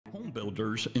home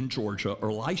builders in Georgia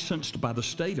are licensed by the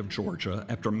state of Georgia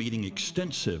after meeting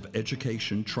extensive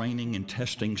education, training, and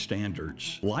testing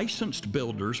standards. Licensed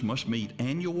builders must meet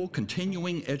annual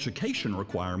continuing education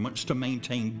requirements to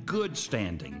maintain good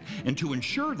standing and to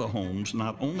ensure the homes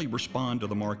not only respond to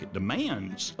the market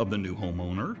demands of the new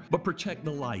homeowner, but protect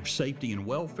the life, safety, and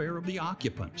welfare of the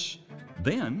occupants.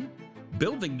 Then,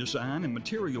 building design and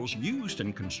materials used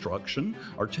in construction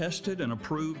are tested and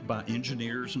approved by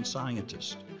engineers and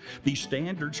scientists. These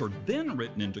standards are then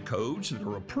written into codes that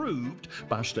are approved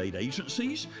by state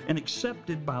agencies and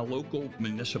accepted by local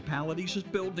municipalities as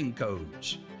building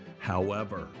codes.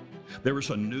 However, there is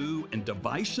a new and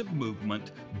divisive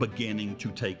movement beginning to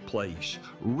take place.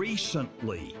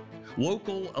 Recently,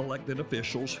 local elected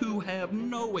officials who have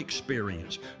no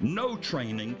experience, no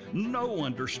training, no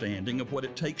understanding of what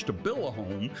it takes to build a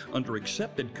home under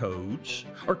accepted codes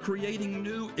are creating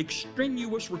new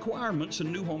extraneous requirements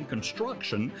in new home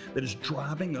construction that is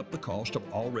driving up the cost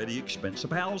of already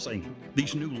expensive housing.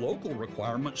 These new local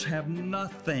requirements have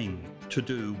nothing to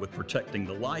do with protecting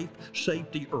the life,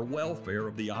 safety, or welfare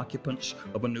of the occupants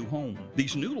of a new home.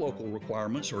 These new local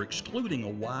requirements are excluding a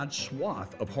wide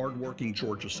swath of hardworking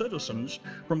Georgia citizens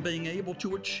from being able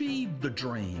to achieve the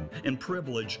dream and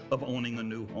privilege of owning a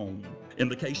new home. In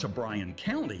the case of Bryan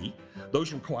County,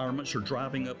 those requirements are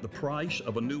driving up the price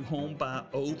of a new home by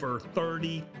over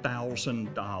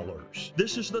 $30,000.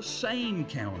 This is the same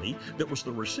county that was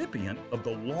the recipient of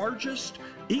the largest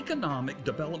economic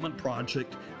development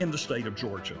project in the state of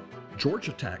Georgia.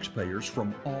 Georgia taxpayers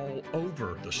from all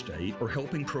over the state are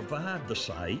helping provide the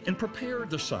site and prepare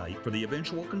the site for the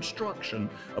eventual construction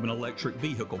of an electric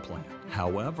vehicle plant.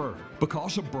 However,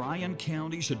 because of Bryan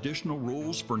County's additional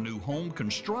rules for new home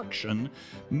construction,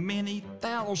 many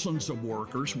thousands of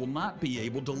workers will not be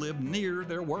able to live near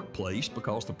their workplace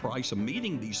because the price of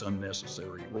meeting these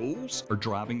unnecessary rules are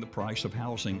driving the price of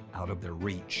housing out of their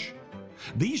reach.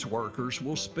 These workers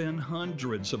will spend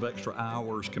hundreds of extra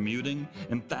hours commuting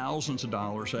and thousands of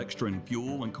dollars extra in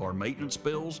fuel and car maintenance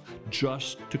bills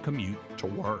just to commute to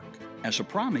work. As a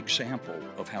prime example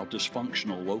of how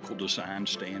dysfunctional local design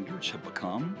standards have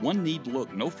become, one need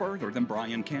look no further than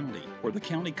Bryan County, where the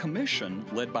county commission,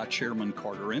 led by Chairman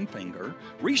Carter Enfinger,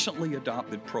 recently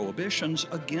adopted prohibitions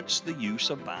against the use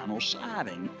of vinyl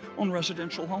siding on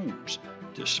residential homes,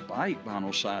 despite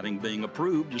vinyl siding being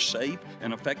approved as safe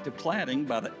and effective cladding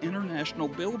by the International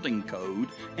Building Code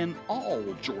and all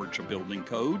Georgia building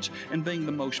codes, and being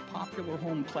the most popular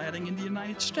home cladding in the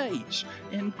United States.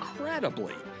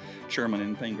 Incredibly,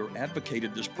 Chairman Enfinger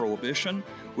advocated this prohibition,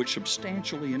 which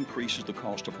substantially increases the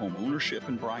cost of home ownership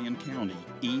in Bryan County,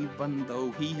 even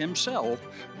though he himself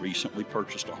recently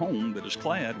purchased a home that is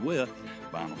clad with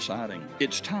vinyl siding.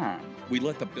 It's time we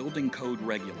let the building code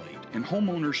regulate and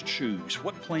homeowners choose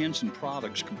what plans and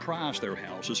products comprise their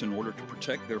houses in order to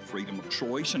protect their freedom of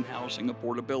choice and housing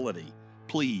affordability.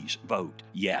 Please vote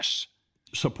yes.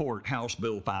 Support House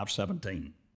Bill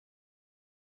 517.